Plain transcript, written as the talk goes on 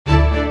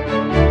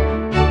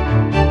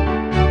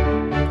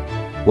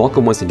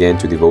Welcome once again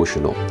to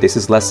Devotional. This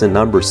is lesson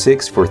number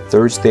 6 for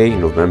Thursday,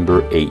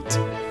 November 8.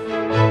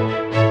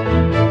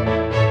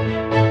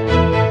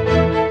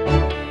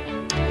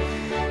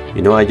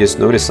 I just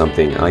noticed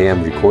something. I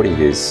am recording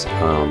this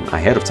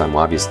ahead of time,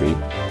 obviously,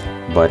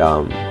 but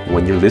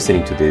when you're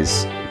listening to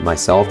this,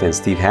 myself and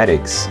Steve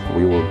Haddix,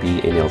 we will be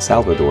in El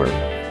Salvador,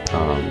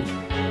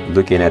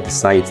 looking at the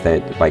sites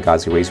that by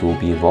God's grace we'll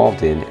be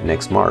involved in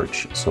next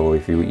March. So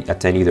if you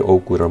attend either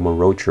Oakwood or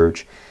Monroe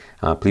Church,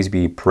 please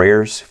be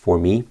prayers for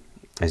me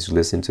as you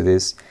listen to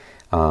this.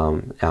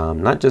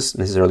 Not just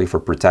necessarily for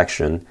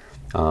protection,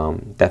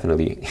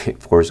 definitely,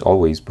 of course,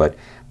 always, but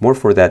more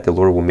for that the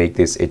Lord will make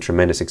this a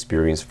tremendous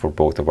experience for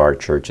both of our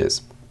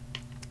churches.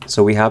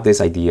 So we have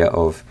this idea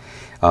of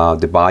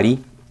the body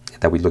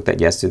that we looked at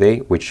yesterday,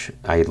 which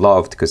I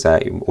loved because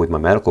with my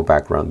medical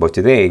background. But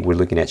today we're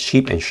looking at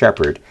sheep and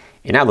shepherd,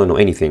 and I don't know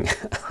anything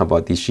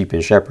about these sheep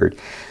and shepherd,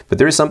 but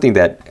there is something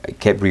that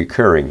kept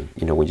recurring.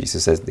 When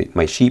Jesus says,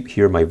 "My sheep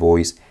hear my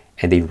voice,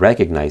 and they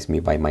recognize me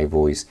by my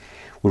voice."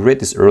 We read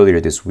this earlier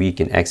this week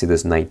in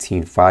Exodus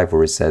 19:5,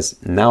 where it says,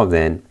 "Now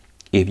then,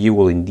 if you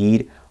will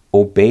indeed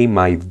obey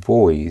my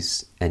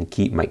voice and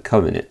keep my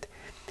covenant."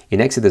 In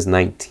Exodus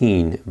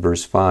 19,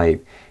 verse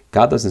 5,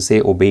 God doesn't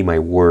say obey my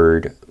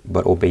word,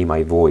 but obey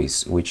my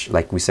voice, which,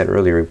 like we said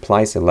earlier,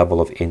 implies a level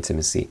of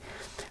intimacy.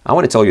 I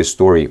want to tell you a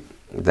story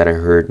that I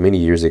heard many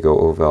years ago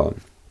of, I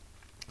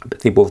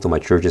think both of my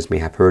churches may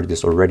have heard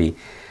this already,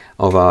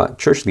 of a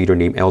church leader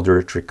named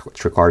Elder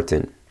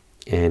Tricarton.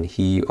 And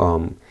he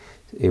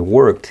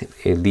worked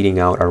leading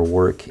out our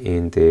work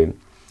in the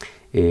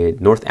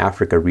North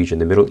Africa region,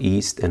 the Middle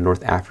East and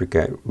North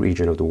Africa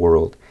region of the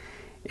world.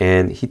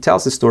 And he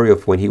tells the story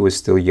of when he was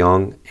still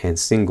young and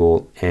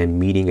single and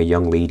meeting a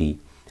young lady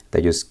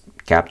that just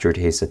captured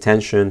his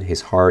attention,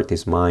 his heart,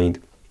 his mind.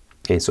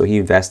 And so he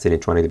invested in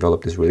trying to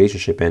develop this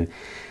relationship. And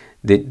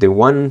the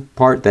one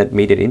part that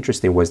made it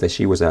interesting was that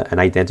she was an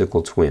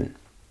identical twin.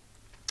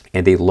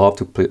 And they loved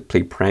to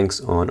play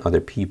pranks on other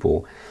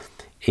people,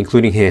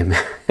 including him.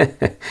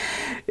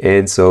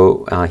 And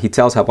so he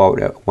tells how about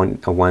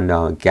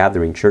one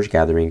gathering, church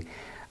gathering,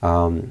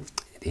 I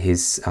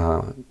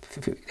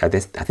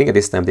think at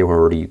this time they were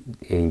already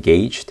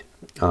engaged,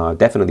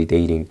 definitely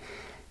dating.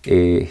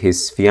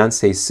 His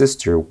fiance's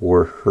sister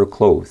wore her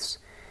clothes,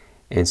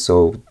 and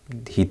so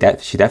she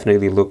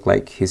definitely looked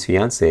like his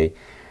fiance.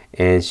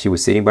 And she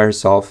was sitting by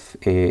herself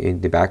in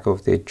the back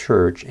of the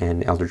church,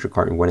 and Elder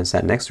Tricarton went and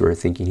sat next to her,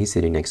 thinking he's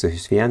sitting next to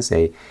his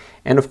fiance.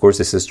 And of course,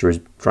 the sister is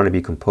trying to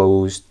be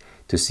composed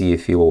to see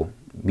if he will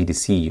be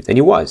deceived, and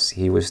he was.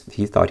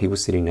 He thought he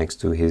was sitting next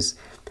to his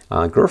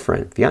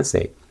girlfriend,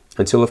 fiance.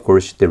 Until, of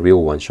course, the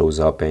real one shows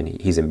up and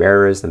he's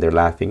embarrassed and they're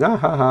laughing, ah,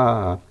 ha, ha,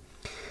 ha.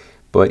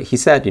 But he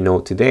said,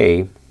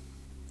 today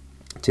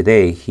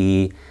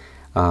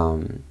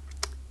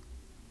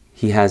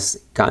he has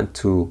gotten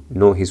to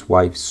know his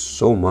wife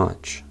so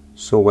much,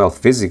 so well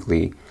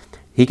physically,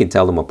 he can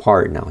tell them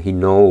apart now. He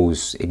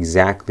knows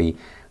exactly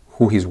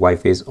who his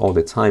wife is all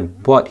the time.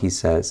 But he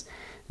says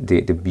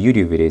the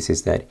beauty of it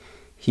is that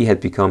he had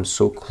become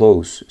so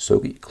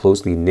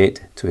closely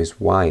knit to his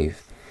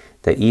wife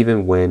that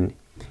even when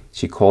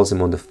she calls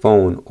him on the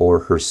phone or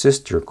her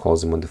sister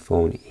calls him on the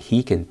phone,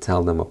 he can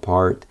tell them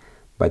apart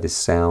by the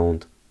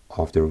sound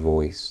of their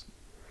voice.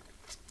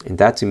 And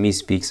that to me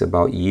speaks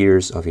about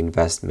years of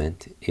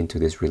investment into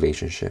this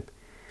relationship.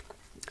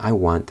 I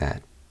want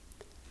that.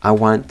 I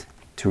want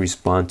to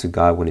respond to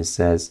God when it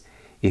says,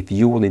 "If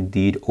you will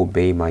indeed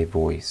obey my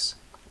voice."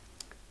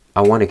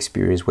 I want to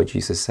experience what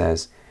Jesus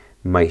says,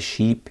 "My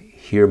sheep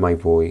hear my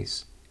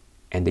voice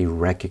and they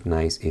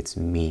recognize it's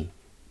me.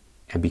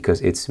 And because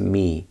it's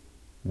me,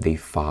 they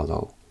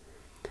follow."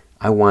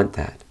 I want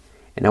that.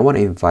 And I want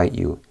to invite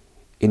you,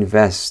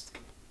 invest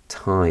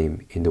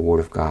time in the Word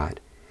of God.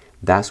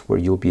 That's where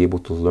you'll be able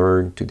to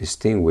learn to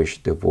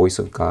distinguish the voice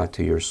of God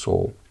to your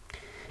soul.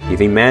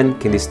 If a man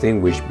can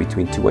distinguish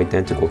between two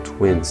identical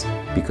twins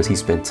because he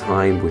spent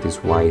time with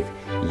his wife,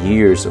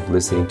 years of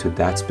listening to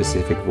that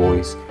specific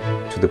voice,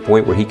 to the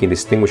point where he can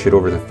distinguish it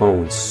over the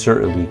phone,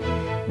 certainly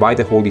by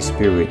the Holy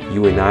Spirit,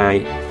 you and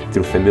I,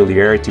 through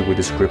familiarity with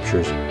the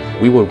Scriptures,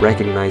 we will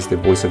recognize the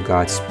voice of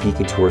God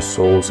speaking to our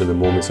souls in the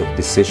moments of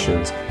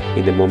decisions,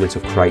 in the moments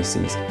of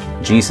crises.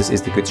 Jesus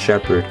is the Good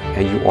Shepherd,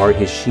 and you are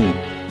His sheep.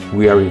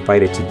 We are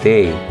invited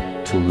today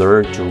to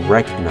learn to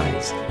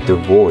recognize the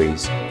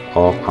voice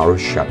of our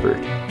Shepherd.